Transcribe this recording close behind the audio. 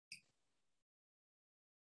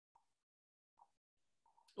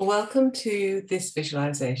Welcome to this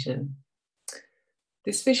visualization.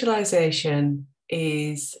 This visualization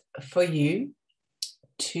is for you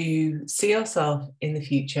to see yourself in the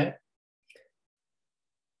future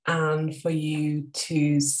and for you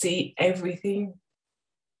to see everything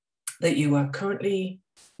that you are currently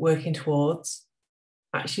working towards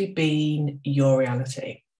actually being your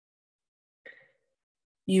reality.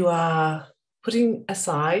 You are putting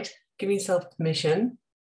aside, giving yourself permission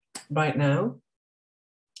right now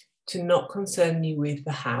to not concern you with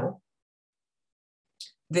the how.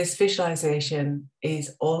 This visualization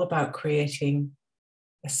is all about creating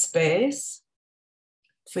a space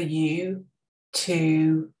for you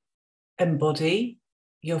to embody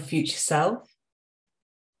your future self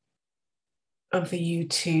and for you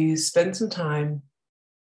to spend some time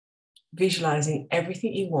visualizing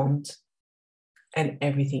everything you want and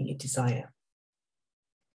everything you desire.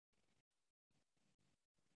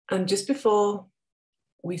 And just before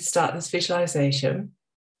we start this visualization,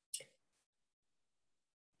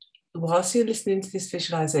 whilst you're listening to this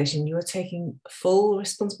visualization, you are taking full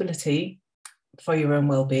responsibility for your own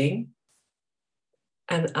well-being.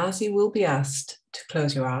 And as you will be asked to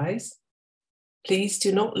close your eyes, please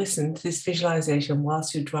do not listen to this visualization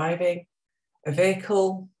whilst you're driving a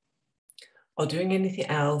vehicle or doing anything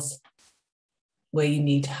else where you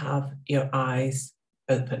need to have your eyes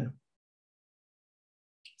open.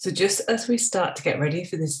 So just as we start to get ready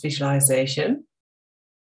for this visualization,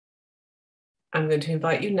 I'm going to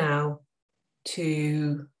invite you now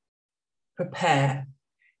to prepare,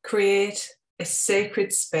 create a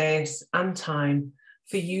sacred space and time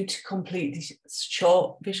for you to complete this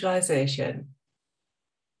short visualization.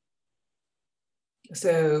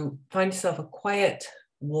 So find yourself a quiet,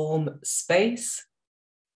 warm space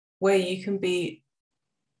where you can be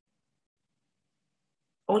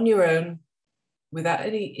on your own without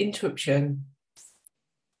any interruption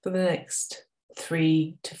for the next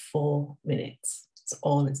 3 to 4 minutes. That's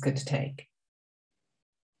all it's going to take.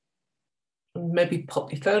 And maybe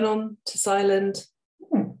pop your phone on to silent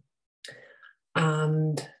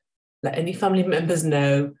and let any family members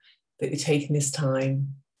know that you're taking this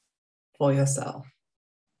time for yourself.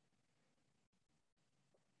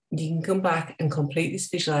 You can come back and complete this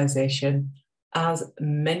visualization as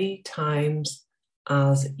many times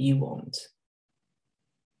as you want.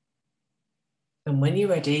 And when you're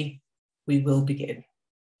ready, we will begin.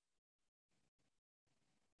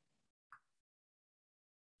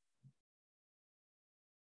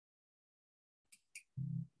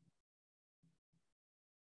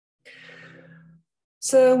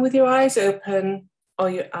 So with your eyes open or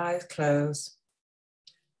your eyes closed,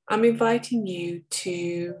 I'm inviting you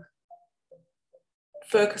to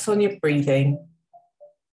focus on your breathing,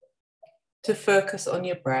 to focus on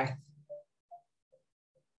your breath.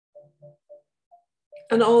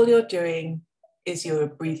 And all you're doing is you're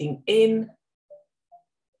breathing in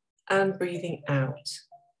and breathing out.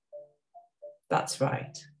 That's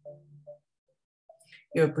right.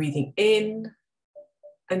 You're breathing in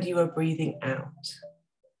and you are breathing out.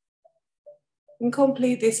 And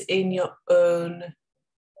complete this in your own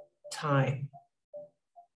time.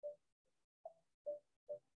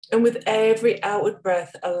 And with every outward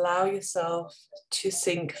breath, allow yourself to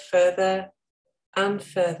sink further and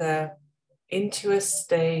further into a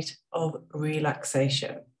state of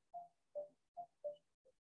relaxation.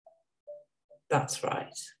 That's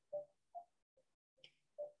right.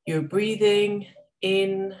 You're breathing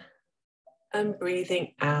in and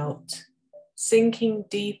breathing out, sinking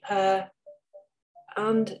deeper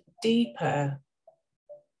and deeper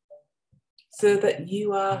so that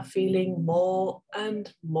you are feeling more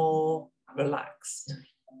and more relaxed.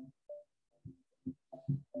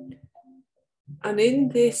 And in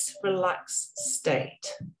this relaxed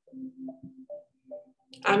state,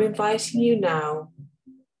 I'm inviting you now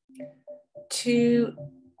to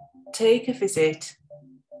take a visit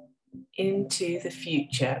into the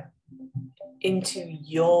future, into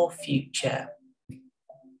your future.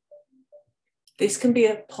 This can be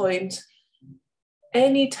a point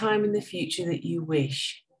any time in the future that you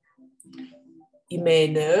wish. You may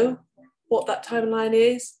know what that timeline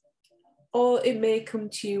is, or it may come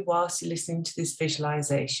to you whilst you're listening to this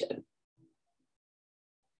visualization.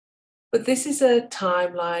 But this is a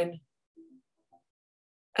timeline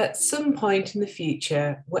at some point in the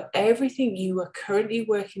future where everything you are currently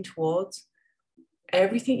working towards,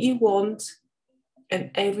 everything you want, and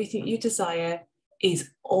everything you desire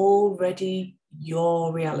is already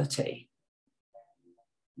your reality.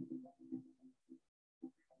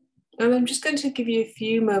 And I'm just going to give you a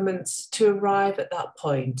few moments to arrive at that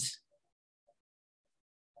point.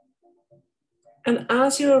 And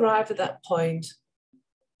as you arrive at that point,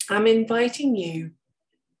 I'm inviting you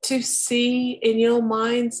to see in your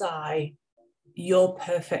mind's eye your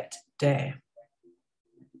perfect day.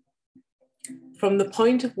 From the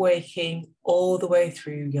point of waking all the way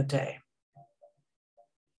through your day.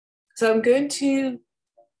 So I'm going to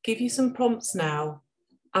give you some prompts now,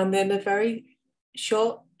 and then a very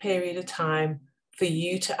short period of time for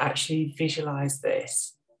you to actually visualize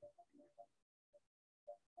this.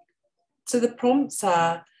 So the prompts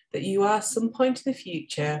are that you are some point in the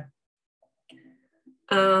future,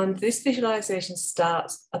 and this visualization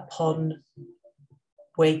starts upon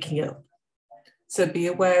waking up. So be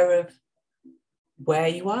aware of where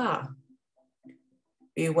you are.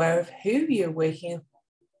 Be aware of who you're waking up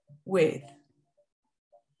with.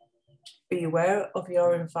 Be aware of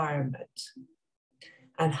your environment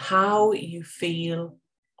and how you feel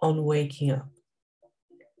on waking up.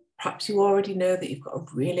 Perhaps you already know that you've got a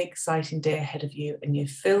really exciting day ahead of you and you're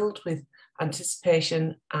filled with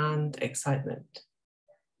anticipation and excitement.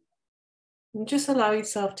 And just allow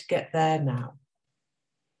yourself to get there now.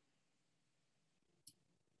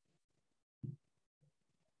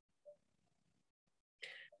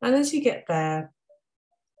 And as you get there,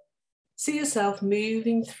 see yourself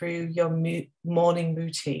moving through your morning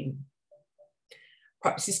routine.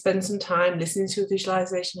 Perhaps you spend some time listening to a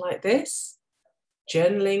visualization like this,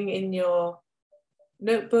 journaling in your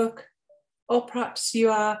notebook, or perhaps you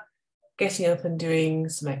are getting up and doing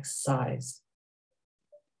some exercise.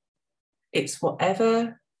 It's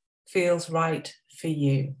whatever feels right for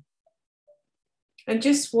you. And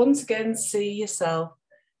just once again, see yourself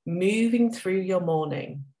moving through your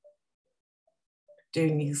morning,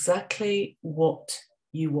 doing exactly what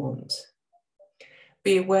you want.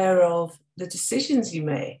 Be aware of the decisions you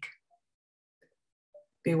make.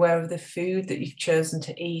 Be aware of the food that you've chosen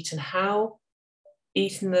to eat and how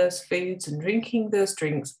eating those foods and drinking those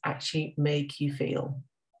drinks actually make you feel.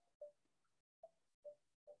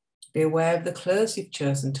 Be aware of the clothes you've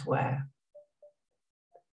chosen to wear.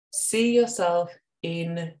 See yourself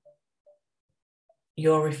in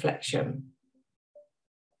your reflection.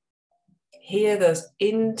 Hear those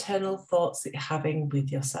internal thoughts that you're having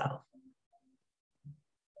with yourself.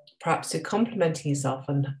 Perhaps you're complimenting yourself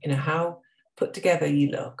on how put together you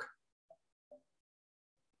look.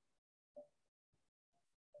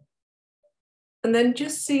 And then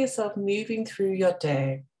just see yourself moving through your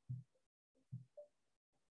day.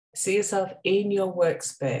 See yourself in your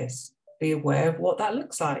workspace. Be aware of what that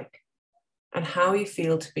looks like and how you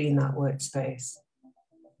feel to be in that workspace.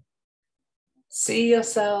 See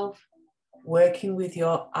yourself working with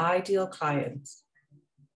your ideal clients.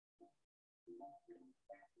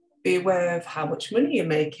 Be aware of how much money you're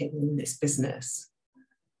making in this business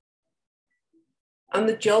and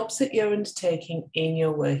the jobs that you're undertaking in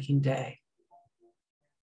your working day.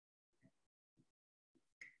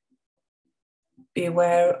 Be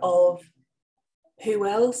aware of who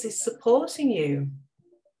else is supporting you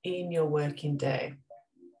in your working day.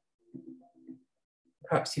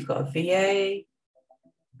 Perhaps you've got a VA,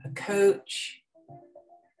 a coach,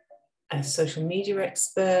 a social media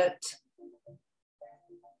expert,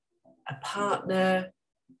 a partner.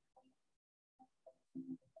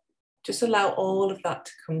 Just allow all of that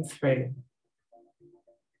to come through.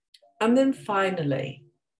 And then finally,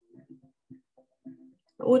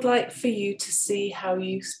 I would like for you to see how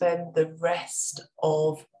you spend the rest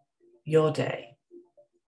of your day.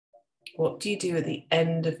 What do you do at the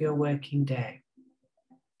end of your working day?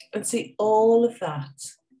 And see all of that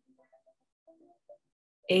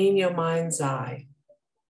in your mind's eye.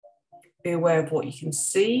 Be aware of what you can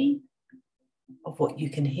see, of what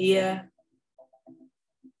you can hear,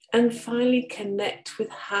 and finally connect with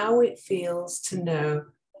how it feels to know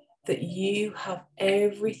that you have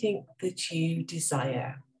everything that you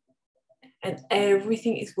desire and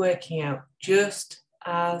everything is working out just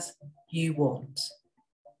as you want.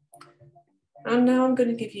 And now I'm going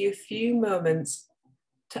to give you a few moments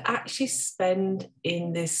to actually spend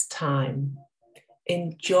in this time,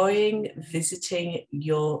 enjoying visiting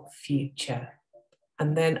your future.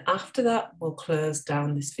 And then after that, we'll close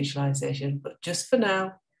down this visualization. But just for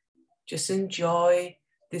now, just enjoy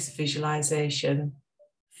this visualization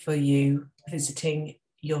for you visiting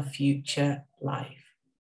your future life.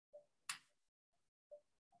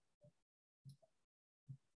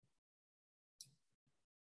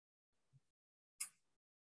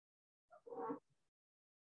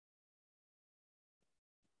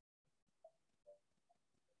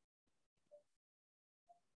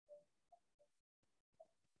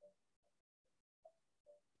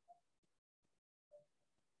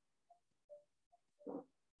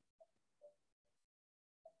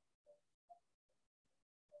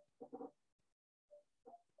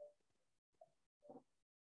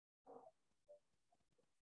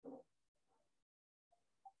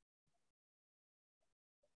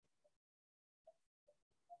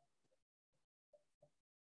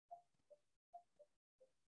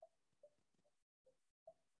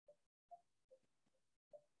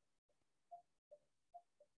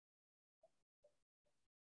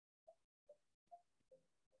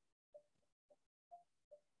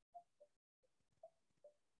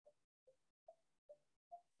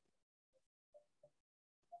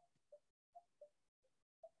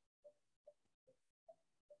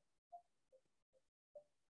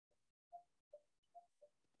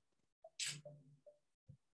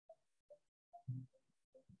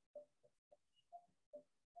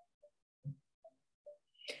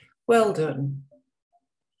 Well done.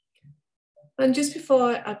 And just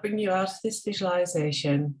before I bring you out of this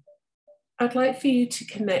visualization, I'd like for you to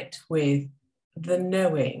connect with the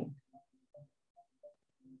knowing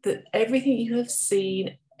that everything you have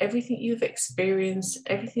seen, everything you've experienced,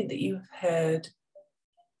 everything that you have heard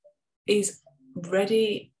is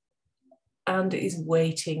ready and is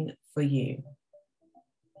waiting for you.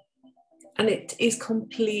 And it is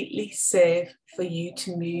completely safe for you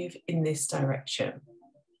to move in this direction.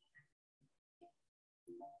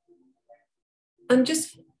 And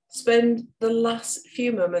just spend the last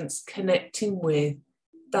few moments connecting with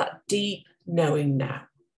that deep knowing now.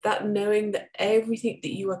 That knowing that everything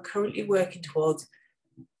that you are currently working towards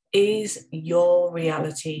is your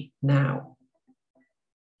reality now.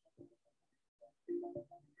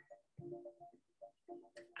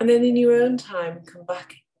 And then in your own time, come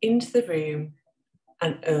back into the room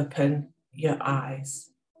and open your eyes.